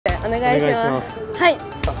お願いします。はい、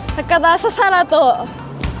高田ささらと、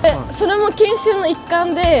それも研修の一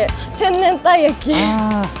環で天然たい焼き。これ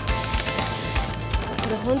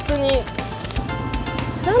本当に普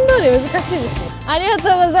段通り難しいですね。ありがとう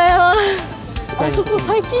ございます。あそこ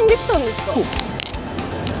最近できたんですか？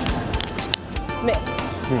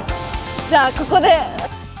じゃあここで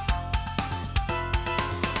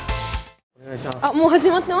お願いします。あ、もう始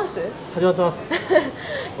まってます？始まってます。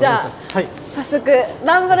じゃあ、はい、早速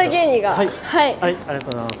ランボルギーニが、はい、はい、はい、ありがとう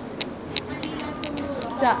ございます。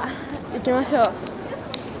じゃあ行きましょう。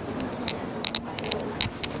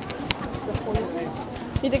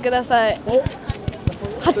見てください。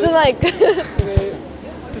初マイク。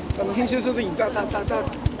編集するときにザザザザ。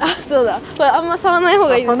あ、そうだ。これあんま触らない方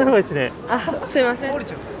がいいです。触らない方がいいですね。あ、すいません。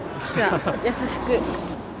じゃあ優しく。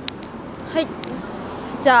はい。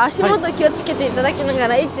じゃあ足元気をつけていただきなが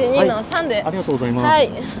ら1、2の3で。ありがとうございます。は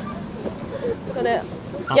い。これ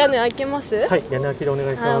屋根開けます？はい、屋根開けでお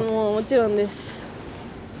願いします。もうもちろんです。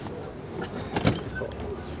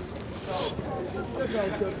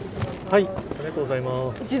はい、ありがとうござい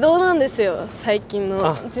ます。自動なんですよ、最近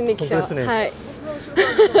の人力車は。ね、はい。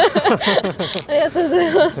ありがとうござ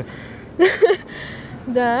います。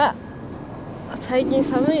じゃあ最近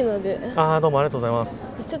寒いので。ああ、どうもありがとうございます。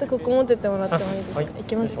ちょっとここ持ってってもらってもいいですか？はい、行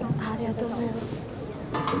きます。ありがとうございます。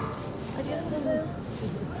ありがとうございます。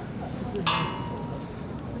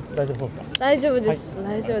大丈夫ですか？大丈夫です。はい、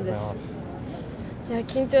大丈夫です。いや、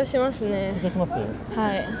緊張しますね。緊張します。はい。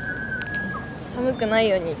寒くない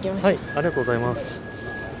ように行きましょう。はい、ありがとうございます。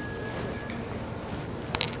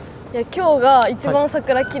いや、今日が一番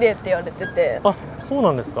桜綺麗って言われてて。あ、そう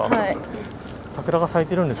なんですか。はい。桜が咲い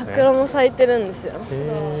てるんですね。桜も咲いてるんですよ。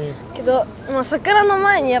けど、まあ、桜の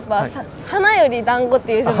前にやっぱ、花より団子っ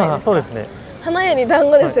ていうじゃないですか。そうですね。花より団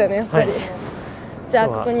子ですよね、やっぱり。じゃあ、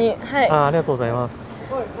ここに、はい。ありがとうございます。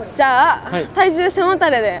じゃあ、体重背もた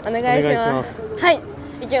れでお願いします。はい、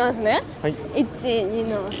いきますね。はい。1、2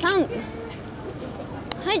の3。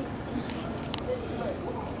はい。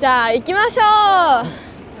じゃあ、行きましょう。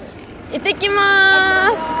行ってき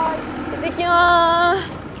ます。行ってきます。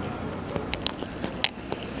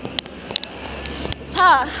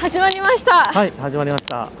さあ、始まりました。はい、始まりまし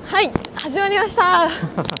た。はい、始まりました。行っ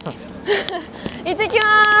てきま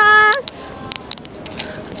す。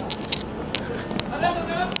ありがとうご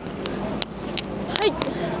ざいます。はい。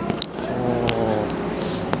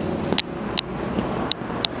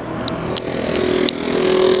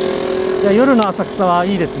いや、夜の浅草は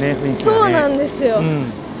いいですね、雰囲気がね。そうなんですよ。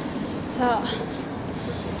さあ、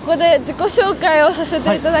ここで自己紹介をさせ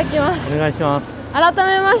ていただきます。お願いします。改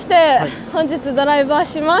めまして、本日ドライバー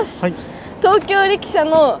します。東京力車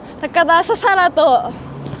の高田ささらと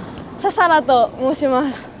申し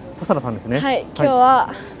ます。ささらさんですね。はい、今日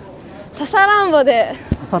はササランボで。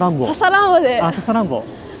ササランボで。ササランボ。よ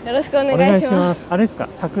ろしくお願いします。あれですか、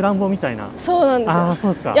さくらんぼみたいな。そうなんですよ。あ、そ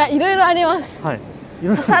うですか。いや、いろいろあります。はい。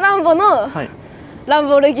ササランボのラン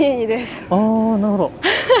ボルギーニです。ああ、なるほど。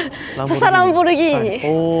ササランボルギーニ。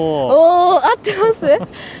おお、合ってます。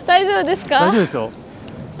大丈夫ですか？大丈夫ですよ。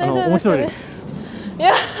面白いです。い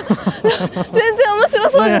や、全然面白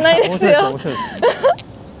そうじゃないですよ。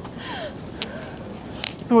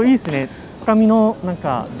すごいいいですね。つかみのなん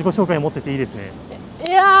か自己紹介持ってていいですね。い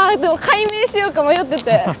やー、でも解明しようか迷って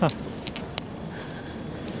て。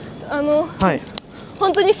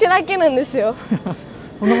本当にしらけるんですよ。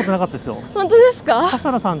そんなことなかったですよ。本当ですか？さ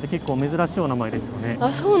さらさんって結構珍しいお名前ですよね。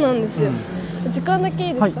あ、そうなんですよ。時間だけ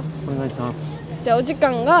いいですか？お願いします。じゃあお時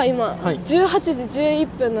間が今18時11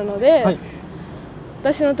分なので、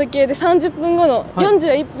私の時計で30分後の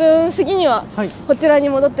41分過ぎにはこちらに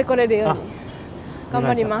戻ってこれるように頑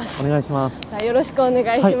張ります。お願いします。じゃあよろしくお願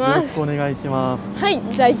いします。よろしくお願いします。はい、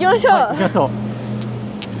じゃあ行きましょう。行きましょう。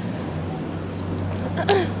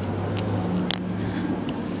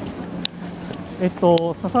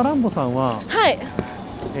ササランボさんは、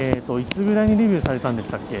いつぐらいにデビューされたんでし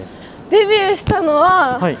たっけ？デビューしたの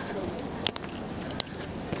は、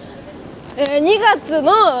2月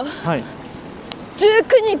の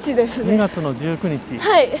19日ですね。2月の19日。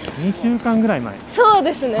はい。2週間ぐらい前。そう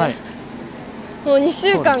ですね。もう2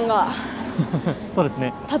週間がそうです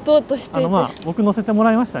ね。経とうとしていて、僕乗せても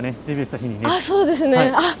らいましたね。デビューした日にね。あ、そうです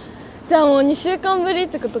ね。あ、じゃあもう2週間ぶりっ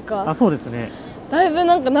てことか。あ、そうですね。だいぶ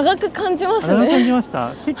なんか長く感じますね。長く感じまし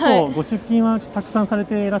た。結構ご出勤はたくさんされ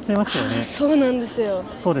ていらっしゃいましたよね。そうなんですよ。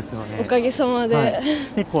そうですよね。おかげさまで。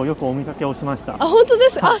結構よくお見かけをしました。あ、本当で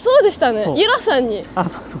す。あ、そうでしたね。ゆらさんに。あ、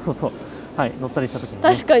そうそう。はい、乗ったりした時に。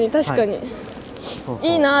確かに確かに。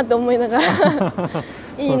いいなって思いながら。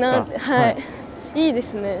いいなって、いいで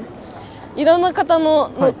すね。いろんな方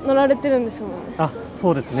の乗られてるんですもんね。あ、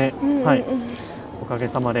そうですね。はい。おかげ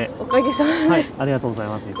さまで。おかげさまで。はい、ありがとうござい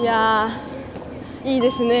ます。いやー、いいで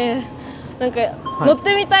すね。なんか乗っ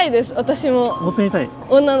てみたいです。私も。乗ってみたい。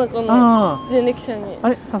女の子の人力車に。あ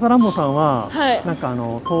れ、ササランボさんは、はい。なんか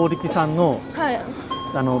東力さんの、はい。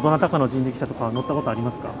どなたかの人力車とか乗ったことあり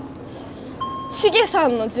ますか？しげさ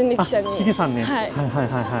んの人力車に。しげさんね。はい。はいはい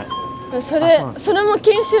はいはい。それも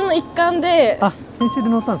研修の一環で。あ、研修で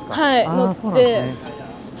乗ったんですか？はい、乗って。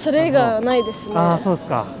それ以外はないですね。ああ、そうです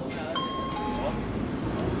か。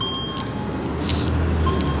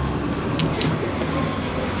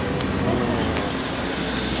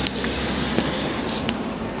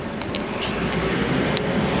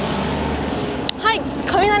はい、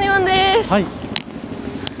雷マンです。はい。い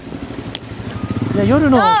や、夜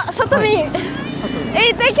の。あ、さとみん。行っ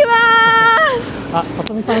てきます。あ、さ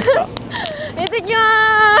とみさんですか。行ってきま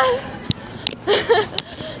す。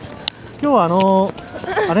今日は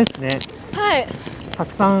あれですね。はい。た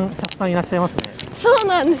くさん車夫さんいらっしゃいますね。そう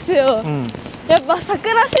なんですよ。やっぱ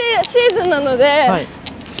桜シーズンなので。はい。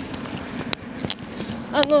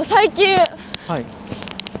最近。はい。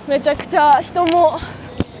めちゃくちゃ人も。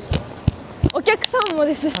お客さんも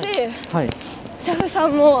ですし。はい。車夫さ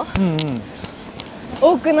んも。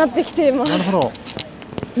多くなってきています。なるほど。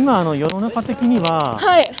今世の中的には。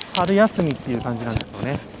はい。春休みっていう感じなんですよ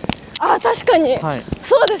ね。あ、確かに。はい。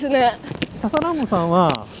そうですね。ササランボさん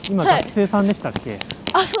は今学生さんでしたっけ？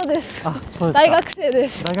あ、そうです。あ、そうです。大学生で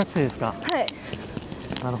す。大学生ですか。はい。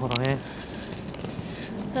なるほどね。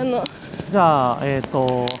じゃあ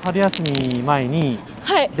春休み前に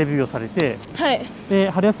デビューをされて、はい。で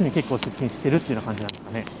春休み結構出勤してるっていうような感じなんですか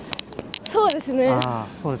ね。そうですね。ああ、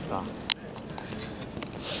そうですか。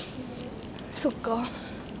そっか。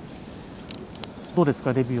どうです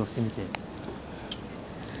か、デビューをしてみて。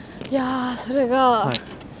いやー、それが。はい。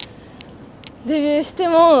デビューして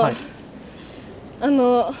も、はい、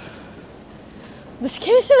私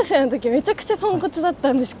研修生の時めちゃくちゃポンコツだっ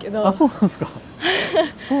たんですけど、あ、そうなんですか。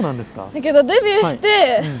そうなんですか。だけどデビューして、は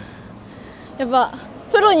い、やっぱ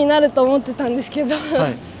プロになると思ってたんですけど、は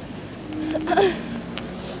い、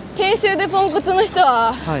研修でポンコツの人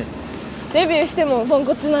は、はい、デビューしてもポン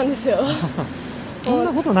コツなんですよ。そん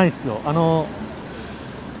なことないですよ。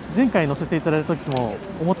前回乗せていただいた時も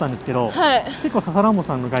思ったんですけど、はい、結構ササランボ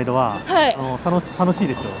さんのガイドは、はい、楽しい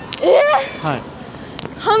ですよ。はい。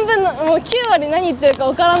半分のもう9割何言ってるか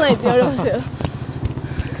わからないって言われますよ。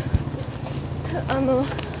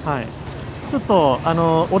はい。ちょっと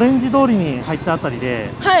オレンジ通りに入ったあたりで、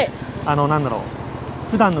はい。なんだろう、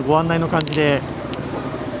普段のご案内の感じで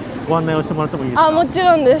ご案内をしてもらってもいいですか？あ、もち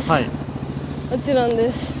ろんです。はい。もちろん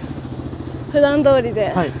です。普段通りで。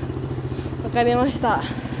はい。わかりました。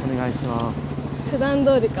お願いします。普段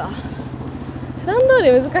通りか。普段通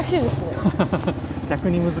り難しいですね。逆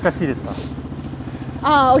に難しいですか？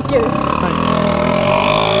ああ、OK です。は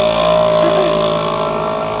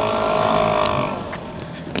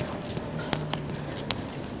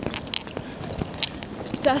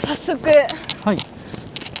い。じゃあ早速、はい、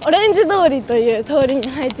オレンジ通りという通りに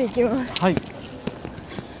入っていきます。はい。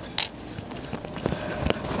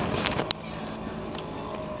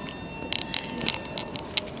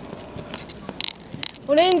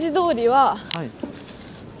オレンジ通りは、はい、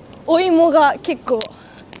お芋が結構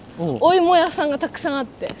お芋屋さんがたくさんあっ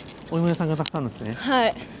て。お芋屋さんがたくさんですね。は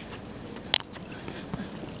い。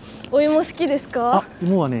お芋好きですか？あ、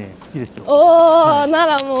芋はね好きですよ。おお、はい、な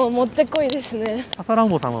らもうもってこいですね。ササラン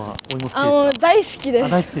ボさんはお芋好きですか？もう大好きで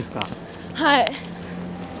す。大好きですか？はい。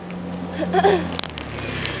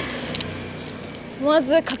ま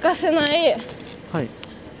ず欠かせない、はい、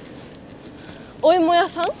お芋屋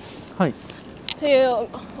さん、はい、っていう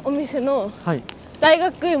お店の、はい、大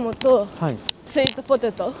学芋と、はい、スイートポ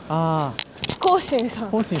テト。ああ。興伸さ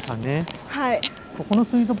ん。興伸さんね。はい。ここの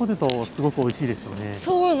スイートポテトすごく美味しいですよね。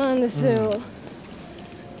そうなんですよ。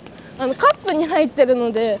カップに入ってる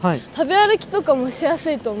ので、はい、食べ歩きとかもしや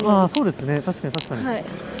すいと思う。ああ、そうですね。確かに確かに。はい。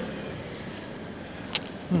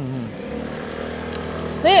うんう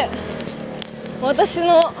ん。で、私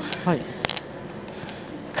の、はい、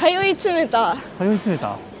通い詰めた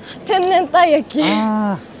天然たい焼き。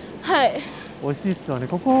ああ。はい。美味しいですよね。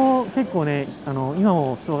ここ結構ね、今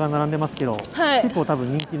も人が並んでますけど、はい、結構多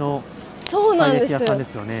分人気のたい焼き屋さんで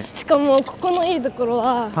すよね。しかもここのいいところ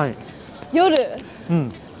は、はい、夜、う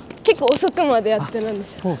ん、結構遅くまでやってるんで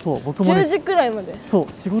すよ。そうそう、僕も、ね、10時くらいまで。そ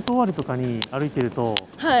う、仕事終わりとかに歩いてると、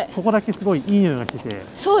はい、ここだけすごいいい匂いがしてて。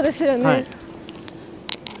そうですよね。はい、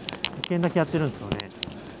1軒だけやってるんですよね。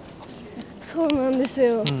そうなんです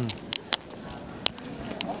よ。うん、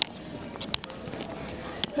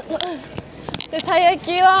でたい焼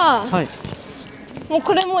きは、はい、もう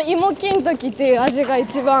これも芋金時っていう味が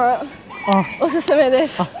一番おすすめで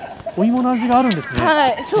す。お芋の味があるんですね。は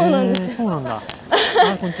い、そうなんです。そうなんだ。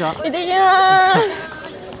こんにちは。行ってきます。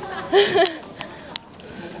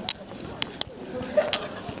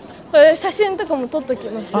これ写真とかも撮っとき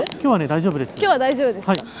ます。今日はね大丈夫です。今日は大丈夫です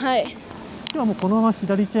か。はい。今日はもうこのまま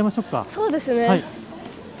左行っちゃいましょうか。そうですね。はい。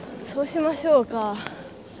そうしましょうか。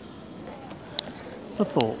ちょっ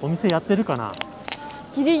とお店やってるかな。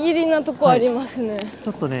ギリギリなとこありますね。ち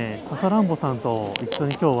ょっとね、ササランボさんと一緒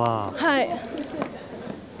に今日は。はい。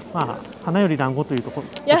まあ花より団子というところ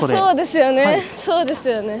で。いや、そうですよね。そうです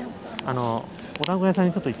よね。お団子屋さん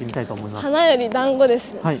にちょっと行ってみたいと思います。花より団子で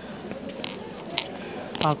す。はい。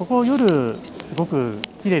ここ夜すごく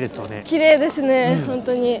綺麗ですよね。綺麗ですね、本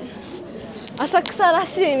当に浅草ら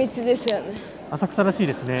しい道ですよね。浅草らしい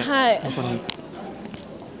ですね。はい。本当に。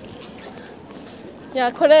い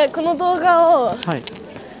や、この動画を、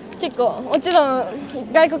結構もちろん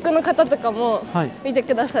外国の方とかも見て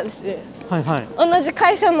くださるし、同じ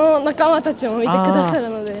会社の仲間たちも見てくださる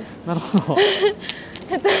ので。なるほど。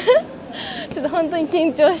ちょっと本当に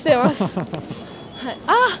緊張してます。はい。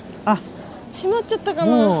閉まっちゃったか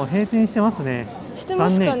な。もう閉店してますね。してま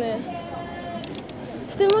すかね。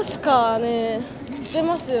してますかね。して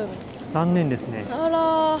ますよね。残念ですね。あ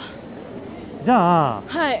ら。じゃあ、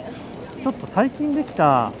ちょっと最近でき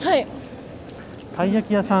たたい焼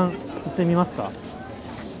き屋さん行ってみますか。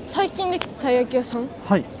最近できたたい焼き屋さん。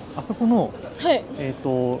はい。あそこの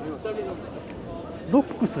ロッ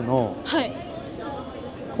クスの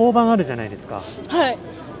交番あるじゃないですか。はい。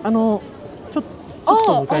ちょっと。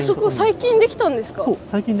あそこ最近できたんですか。そう、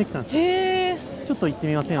最近できたんです。へえ。ちょっと行って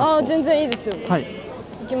みません。全然いいですよ。はい。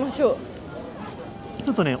行きましょう。ち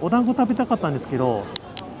ょっとね、お団子食べたかったんですけど。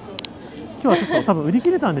今日はちょっと多分売り切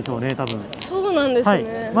れたんでしょうね、多分。そうなんです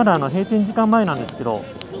ね。まだ閉店時間前なんですけど。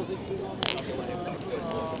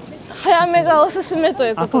早めがおすすめとい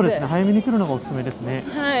うことで。そうですね、早めに来るのがおすすめですね。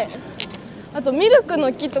はい。あとミルク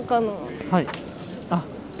の木とかの。はい。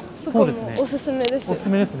そうですね。おすすめです。おすす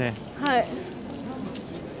めですね。はい。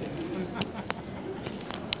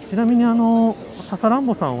ちなみにササラン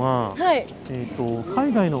ボさんは、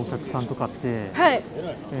海外のお客さんとかって、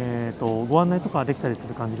ご案内とかできたりす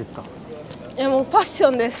る感じですか？いや、もうパッショ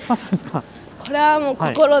ンです。これはもう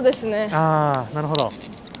心ですね。なるほど。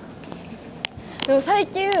でも最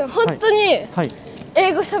近本当に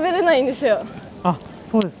英語喋れないんですよ。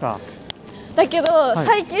そうですか。だけど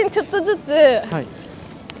最近ちょっとずつ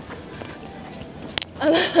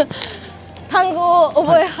単語を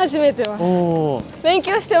覚え始めてます。勉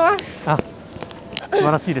強してます。素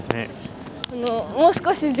晴らしいですね。もう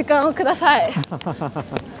少し時間をください。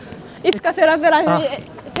いつかペラペラ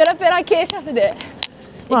系シャフで。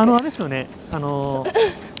あれですよね。普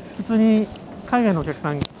通に海外のお客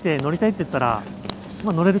さん来て乗りたいって言ったら、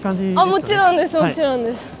乗れる感じですよね。もちろんです。もちろん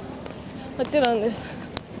です。もちろんです。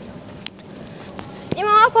今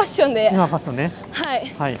はファッションで。今はファッションね。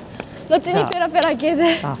はい。後にペラペラ系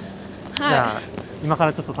で。じゃあ今か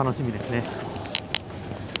らちょっと楽しみですね。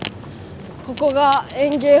ここが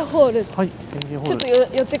園芸ホール。はい、園芸ホール。ちょっ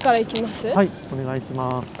と寄ってから行きます。はい、お願いし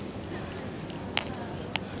ます。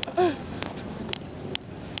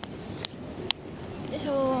よいし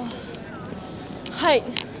ょ。はい。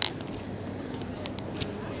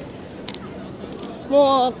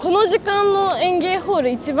もうこの時間の園芸ホール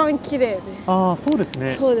一番綺麗で。そうです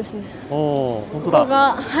ね。そうですね。本当だ。ここ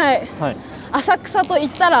が浅草と言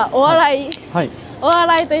ったらお笑い。お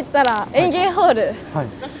笑いと言ったら園芸ホール。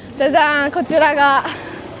じゃじゃーん、こちらが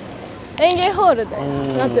園芸ホールで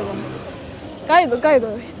なってます。ガイド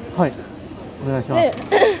して。はい。お願いします。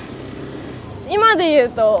今で言う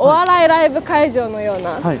とお笑いライブ会場のよう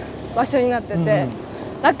な場所になってて、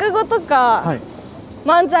落語とか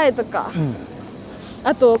漫才とか。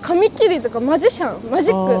あと紙切りとかマジシャン、マ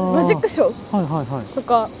ジックショーと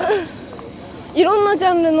かいろんなジ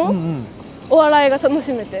ャンルのお笑いが楽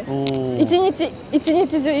しめて、一日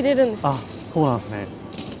中入れるんですよ。そうなんですね。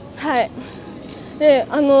はい。で、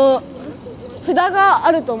札が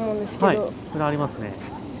あると思うんですけど、札ありますね。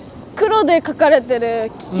黒で書かれて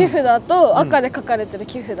る木札と赤で書かれてる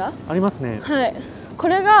木札ありますね。はい。こ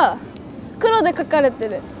れが黒で書かれて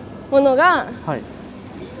るものが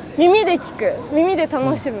耳で聞く、耳で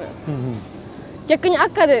楽しむ。逆に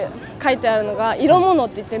赤で書いてあるのが色物っ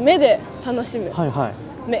て言って目で楽しむ。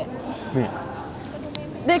目。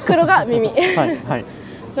で黒が耳。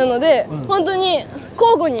なので本当に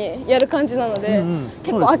交互にやる感じなので、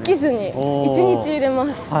結構飽きずに一日入れ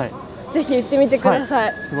ます。ぜひ行ってみてくださ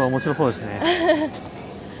い。すごい面白そうですね。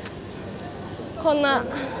こんな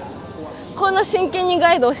真剣に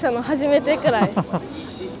ガイドをしたの初めてくらい。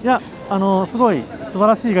いや、すごい素晴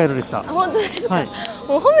らしいガイドでした。本当ですか。はい、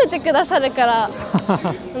もう褒めてくださるから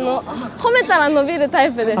褒めたら伸びるタ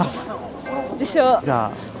イプです。自称。じゃ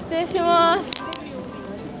あ失礼します。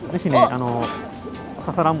ぜひね、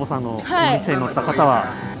ササランボさんのお店に乗った方は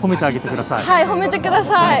褒めてあげてください。はい、褒めてくだ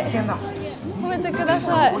さい。褒めてくだ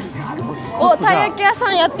さい。お、たい焼き屋さ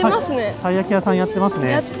んやってますね。たい焼き屋さんやってます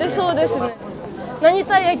ね。やってそうですね。何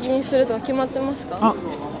たい焼きにするとか決まってますか？あ、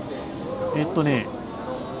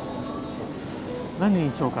何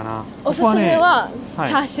にしようかな。おすすめは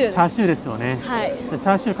チャーシューです。チャーシューですよね。はい。じゃあチ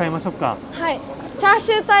ャーシュー買いましょうか。はい。チャー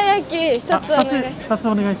シューたい焼き一つお願いします。二つ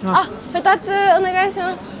お願いします。あ、二つお願いし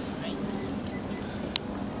ます。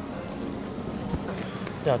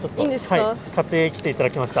じゃあちょっといいんですか？はい、買ってきていた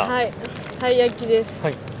だきました。はい。たい焼きです。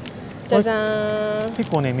はい。じゃじゃーん。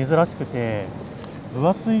結構ね珍しくて分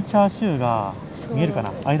厚いチャーシューが見えるか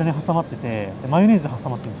な、間に挟まっててマヨネーズ挟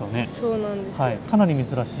まってるんですよね。そうなんです。はい。かなり珍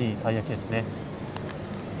しいたい焼きですね。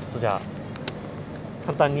ちょっとじゃあ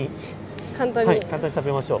簡単に食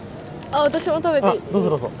べましょう。あ、私も食べていい？どうぞ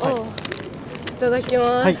どうぞ。はい。いただきま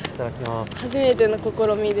す。はい。いただきます。初めての試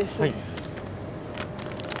みです。はい。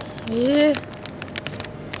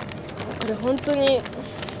これ本当に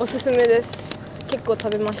おすすめです。結構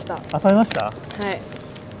食べました。食べました？はい。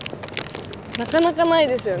なかなかない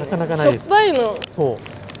ですよね。なかなかないです。しょっぱいの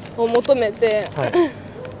を求めて、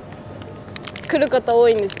来る方多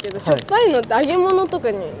いんですけど、しょっぱいのって揚げ物と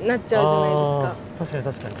かになっちゃうじゃないですか。確かに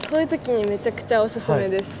確かに。そういう時にめちゃくちゃおすすめ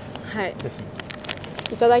です。はい。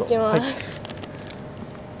いただきます。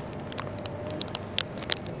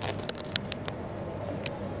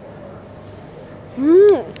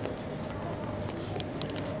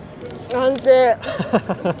安定。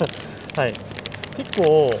はい。結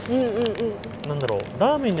構、なんだろう、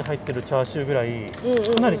ラーメンに入ってるチャーシューぐらい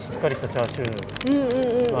かなりしっかりしたチャーシュ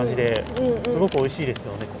ーの味ですごく美味しいです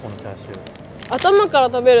よね、ここのチャーシュー。頭から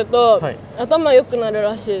食べると、頭良くなる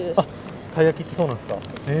らしいです。あ、たい焼きってそうなんですか。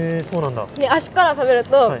そうなんだ。で、足から食べる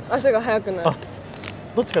と、足が速くなる。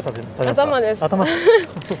どっちが食べますか？頭です。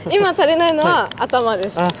今足りないのは頭で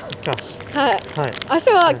す。あ、そうですか。はい。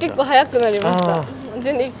足は結構速くなりました。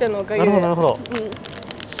人力車のおかげで。なるほど。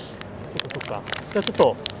そっかそっか。じゃあちょっ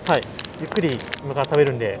とゆっくり今から食べ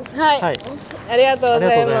るんで。はい。ありがとうご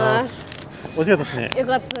ざいます。美味しかったですね。よ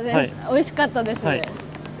かったです。美味しかったですね。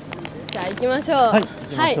じゃあ行きましょう。はい。行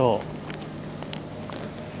きましょ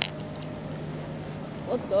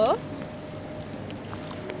う。おっと。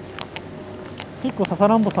結構ササ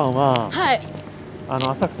ランボさんは、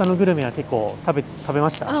浅草のグルメは結構食べま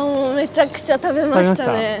した？あ、もうめちゃくちゃ食べまし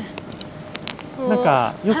たね。なん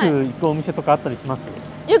かよく行くお店とかあったりします？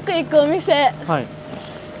よく行くお店。はい。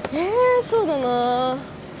そうだな。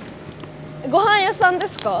ご飯屋さんで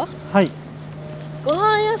すか？はい。ご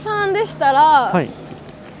飯屋さんでしたら、はい。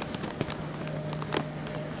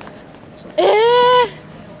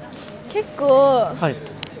結構、はい。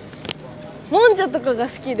もんじゃとかが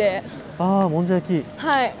好きで。ああ、もんじゃ焼き。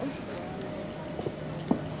はい。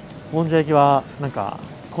もんじゃ焼きはなんか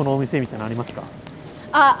このお店みたいなのありますか？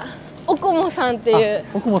あ、おこもさんっていう。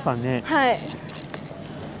おこもさんね。はい。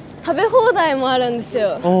食べ放題もあるんです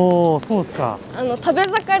よ。おお、そうですか。食べ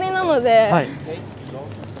盛りなので。はい。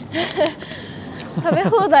食べ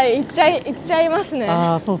放題行っちゃいますね。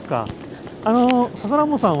ああ、そうですか。ササラ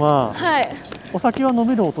ンボさんは。はい。お酒は飲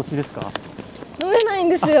めるお年ですか？飲めないん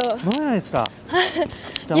ですよ。飲めないですか。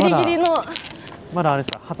ギリギリの。まだあれで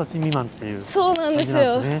すか、20歳未満っていう。そうなんです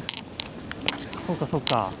よ。そうかそう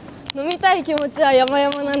か。飲みたい気持ちは山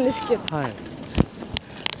々なんですけど。はい。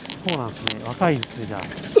そうなんですね。若いですね、じゃあ。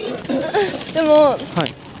でも、はい、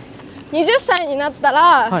20歳になった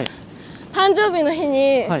ら、はい、誕生日の日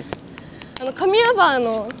に、はい、神谷バー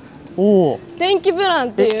の電気ブラ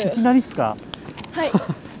ンっていう。いきなりですか？はい。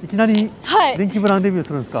いきなり電気ブランデビュー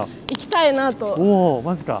するんですか？行きたいなと。おお、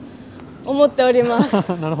マジか。思っております。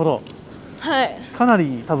なるほど。はい。かな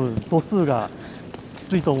り多分度数がき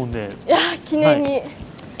ついと思うんで。いや、記念に。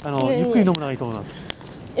ゆっくり飲むのがいいと思います。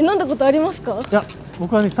飲んだことありますか？いや、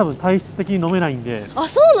僕はね、多分体質的に飲めないんで。あ、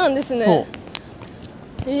そうなんですね。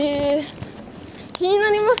気にな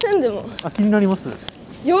りませんでも。あ、気になります。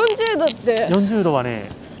40度って。40度はね、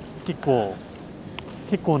結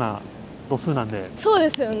構な度数なんで。そうで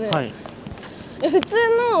すよね。はい。普通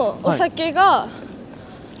のお酒が、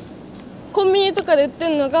コンビニとかで売って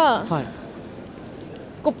るのが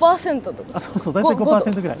 5% とか。あ、そうそう、大体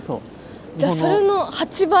 5% ぐらい。そう。じゃあそれの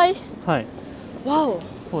8倍。はい。わお。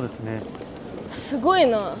そうですね。すごい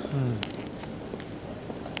な。うん。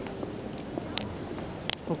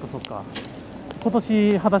そっかそっか。今年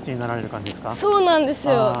20歳になられる感じですか？そうなんです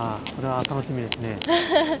よ。ああ、それは楽しみですね。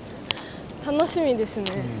楽しみですね。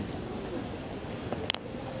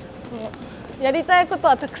やりたいこと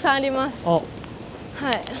はたくさんあります。はい。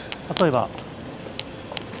例えば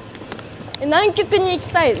南極に行き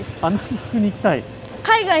たいです。南極に行きたい。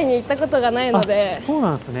海外に行ったことがないので。そう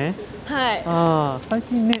なんですね。はい。最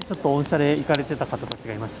近ね、ちょっと御社で行かれてた方たち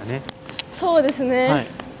がいましたね。そうですね。はい。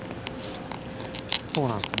そう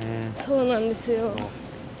なんですね。そうなんですよ。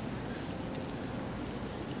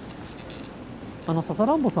ササ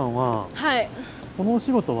ランボさんは、はい。このお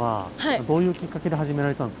仕事は、どういうきっかけで始めら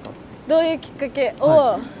れたんですか？どういうきっかけ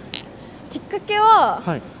を、きっかけは、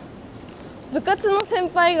部活の先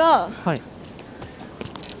輩が、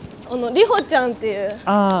りほちゃんっていう、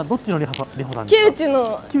どっちのりほさんですか？木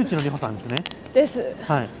内のりほさんですね。です。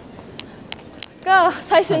が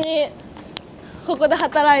最初にここで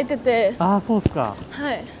働いてて、そうですか。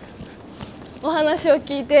はい。お話を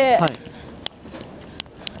聞いて、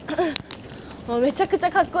もうめちゃくちゃ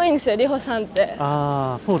かっこいいんですよ、りほさんって。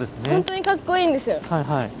そうですね。本当にかっこいいんですよ。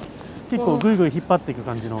結構ぐいぐい引っ張っていく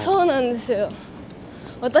感じの。そうなんですよ。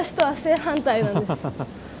私とは正反対なんです。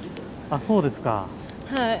そうですか。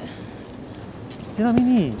はい。ちなみ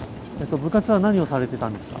に、部活は何をされてた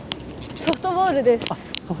んですか？ソフトボールです。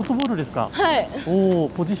ソフトボールですか。はい。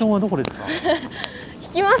ポジションはどこですか？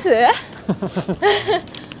聞きます？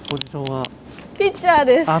ポジションは。ピッチャー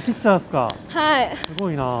です。ピッチャーですか。はい。す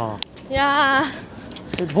ごいな。いや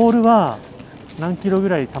ボールは何キロぐ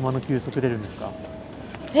らい球の球速出るんですか？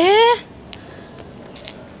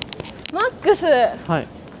マックス。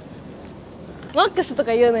マックスと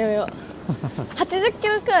か言うのよよ。80キ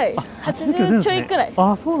ロくらい。80ちょいくらい。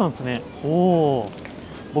そうなんですね。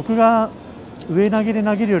僕が上投げで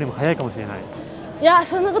投げるよりも速いかもしれない。いや、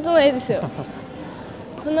そんなことないですよ。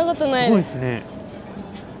そんなことないです。すごいですね。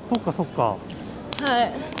そっかそっか。は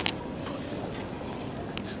い。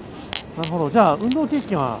なるほど。じゃあ運動経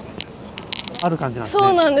験はある感じなんですね。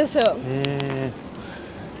そうなんですよ。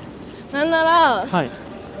なんなら、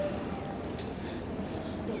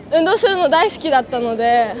運動するの大好きだったの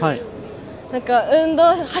で、なんか運動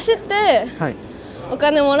走って、お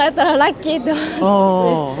金もらえたらラッキーって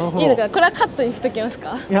思っていいのかな。これはカットにしときます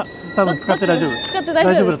か？いや、多分使って大丈夫。使って大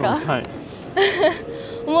丈夫ですか？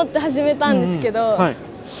思って始めたんですけど、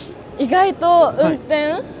意外と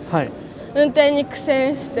運転に苦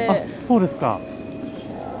戦して。そうですか。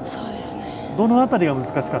そうですね。どのあたりが難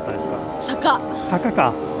しかったですか？坂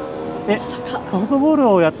か。ソフトボール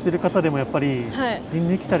をやってる方でもやっぱり人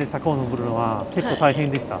力車で坂を登るのは結構大変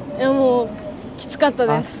でした。いや、もうきつかった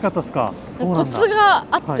です。きつかったですか。コツが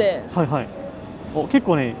あって、結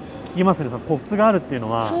構ね聞きますね。そのコツがあるっていう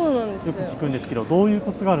のはそうなんですよ。よく聞くんですけど、どういう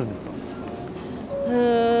コツがあるんですか？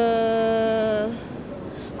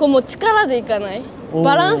こうもう力でいかない。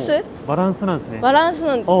バランスなんですね。バランス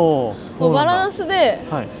なんです。もうバランスで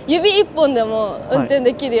指一本でも運転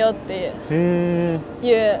できるよって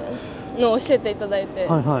いうのを教えていただいて、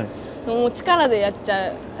もう力でやっち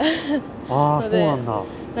ゃうので、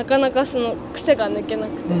なかなかその癖が抜けな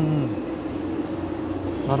くて。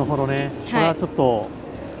なるほどね。これはちょっと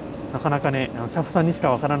なかなかね、シャフさんにし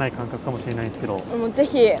かわからない感覚かもしれないんですけど、もうぜ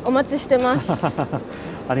ひお待ちしてます。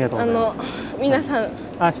ありがとうございます。皆さん、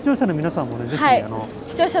視聴者の皆さんもね、ぜひ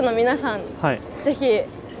視聴者の皆さん、ぜひ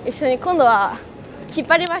一緒に今度は引っ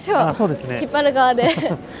張りましょう。そうですね。引っ張る側で。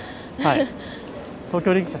東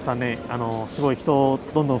京力車さんね、すごい人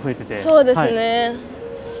どんどん増えてて、そうですね。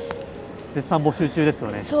絶賛募集中です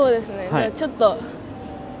よね。そうですね。ちょっと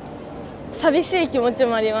寂しい気持ち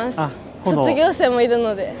もあります。卒業生もいる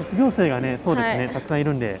ので。卒業生がね、そうですね、たくさんい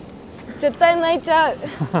るんで。絶対泣いちゃう。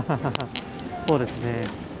そうですね。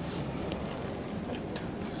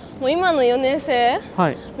もう今の4年生、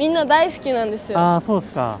みんな大好きなんですよ。そうで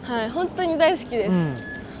すか。本当に大好きです。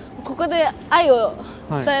ここで愛を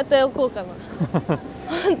伝えておこうかな。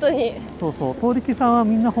本当に。そうそう、東力さんは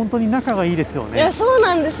みんな本当に仲がいいですよね。いや、そう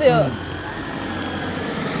なんですよ。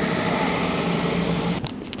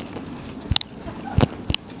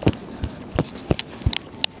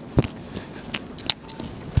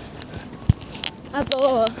あ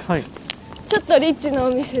と、ちょっとリッチな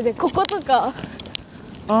お店でこことか。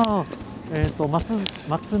松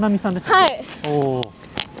並さんですね。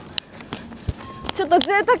ちょっと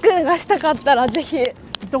贅沢がしたかったらぜひ。行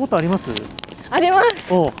ったことあります？あります。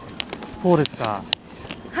そうですか。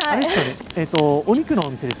あれですよね。お肉の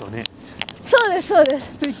お店ですよね。そうですそうで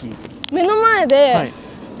す。ステーキ。目の前で、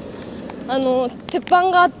鉄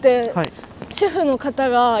板があって、シェフの方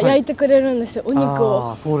が焼いてくれるんですよ、お肉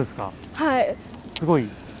を。そうですか。すごい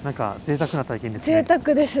なんか贅沢な体験ですね。贅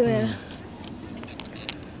沢ですね。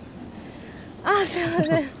すいま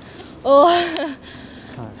せん。フ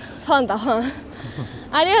ァンだファン。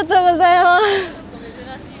ありがとうございます。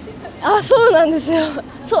あ、そうなんですよ。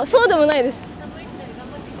そうでもないです。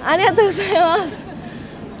ありがとうございます。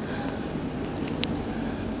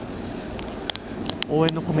応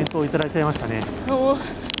援のコメントをいただいちゃいましたね。もう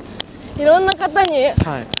いろんな方にはい。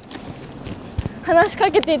話しか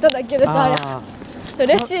けていただけると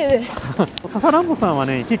嬉しいです。ササランボさんは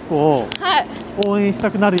ね、結構はい。応援した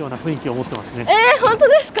くなるような雰囲気を持ってますね。本当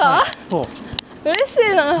ですか？はい、そう。嬉し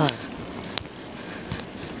いな。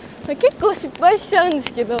はい、結構失敗しちゃうんで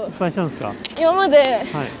すけど。失敗しちゃうんですか？今まで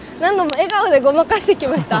何度も笑顔でごまかしてき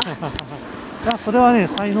ました。いや、それはね、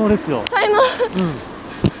才能ですよ。才能。うん。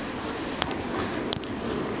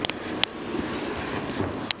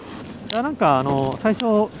いや、なんか最初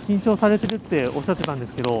緊張されてるっておっしゃってたんで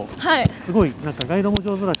すけど、はい。すごいなんかガイドも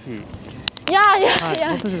上手だし。いや、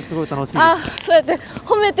本当にすごい楽しいです。あ、そうやって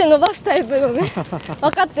褒めて伸ばすタイプのね、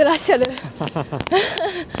分かってらっしゃる。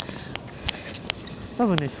多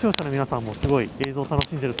分ね、視聴者の皆さんもすごい映像を楽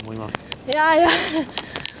しんでると思います。いや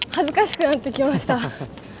恥ずかしくなってきました。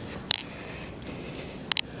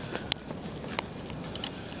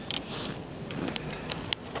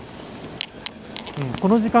こ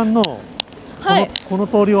の時間のこの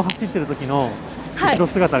通りを走ってる時の後ろ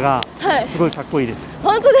姿がすごいかっこいいです。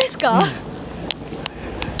本当ですか？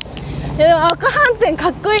いや、でも赤斑点か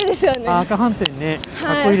っこいいですよね。赤斑点ね、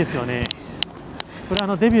かっこいいですよね。これ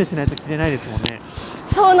デビューしないと着れないですもんね。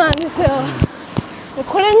そうなんですよ。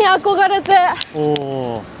これに憧れて。お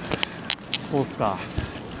お、そうっすか。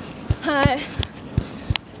はい。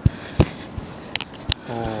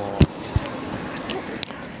おお。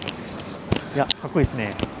いや、かっこいいです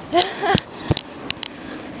ね。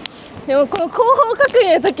でもこの後方確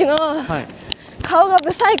認の時の顔が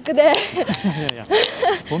ブサイクでいや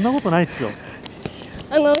そんなことないですよ。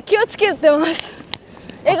気をつけてます。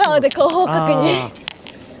笑顔で後方確認。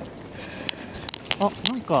な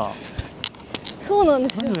んかそうなんで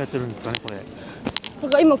すよ。何をやってるんですかね、これ。な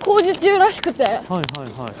んか今工事中らしくて。はい。パ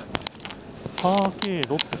ーケー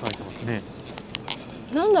ドって書いてますね。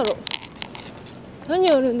なんだろう。何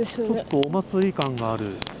やるんですよね。ちょっとお祭り感があ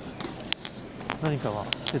る何かが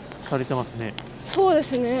設置されてますね。そうで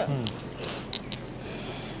すね。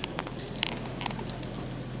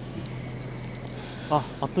あ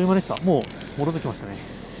っという間でした。もう戻ってきましたね。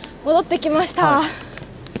戻ってきました。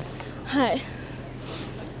はい。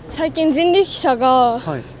最近人力車が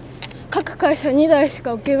各会社2台し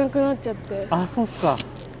か置けなくなっちゃって。あ、そうっすか。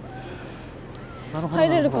なるほど。入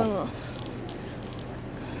れるかな。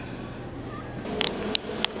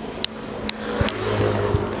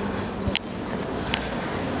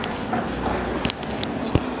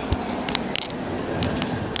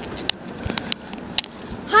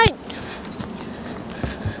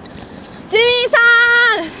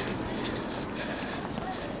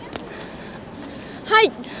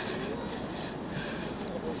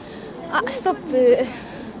ストップ。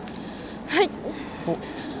はい。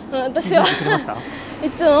私はい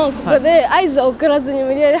つもここで合図を送らずに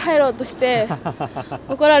無理やり入ろうとして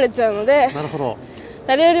怒られちゃうので。なるほど。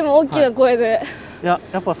誰よりも大きな声で。や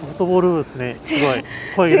っぱソフトボール部ですね。すごい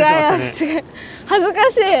声入れてましたね。恥ず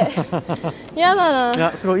かしい。嫌だな。い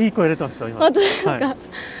や、すごいいい声出てました今。本当ですか。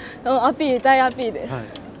アピール、大アピール。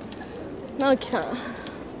直樹さん。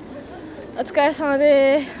お疲れ様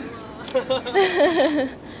です。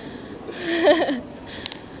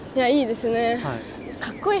いや、いいですね。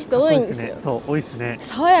かっこいい人多いんですよ。そう、多いですね。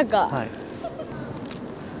爽やか。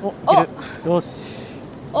よし。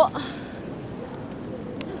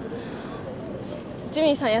ジ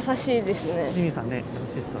ミーさん優しいですね。ジミーさんね、優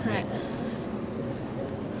しいですよね。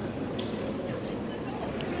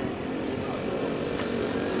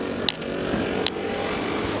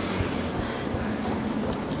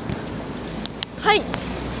はい。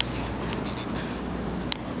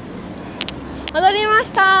戻りま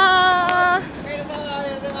した。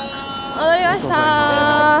戻りまし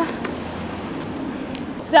た。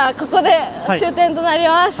じゃあここで終点となり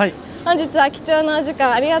ます。本日は貴重なお時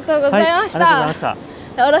間ありがとうございました。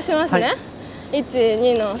下ろしますね。1、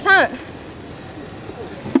2の3。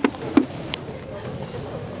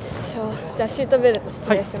じゃあシートベルト失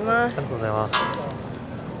礼します。ありがとうございます。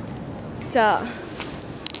じゃあ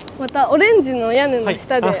またオレンジの屋根の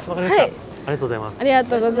下で。はい。ありがとうございます。ありが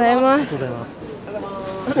とうございます。今日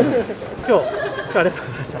ありがとう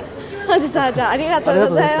ございました。本日はじゃあありがとう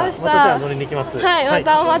ございました。また乗りに行きます。はい、ま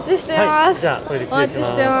たお待ちしてます。じゃあこれでお待ち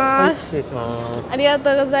してます。失礼します。ありが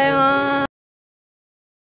とうございます。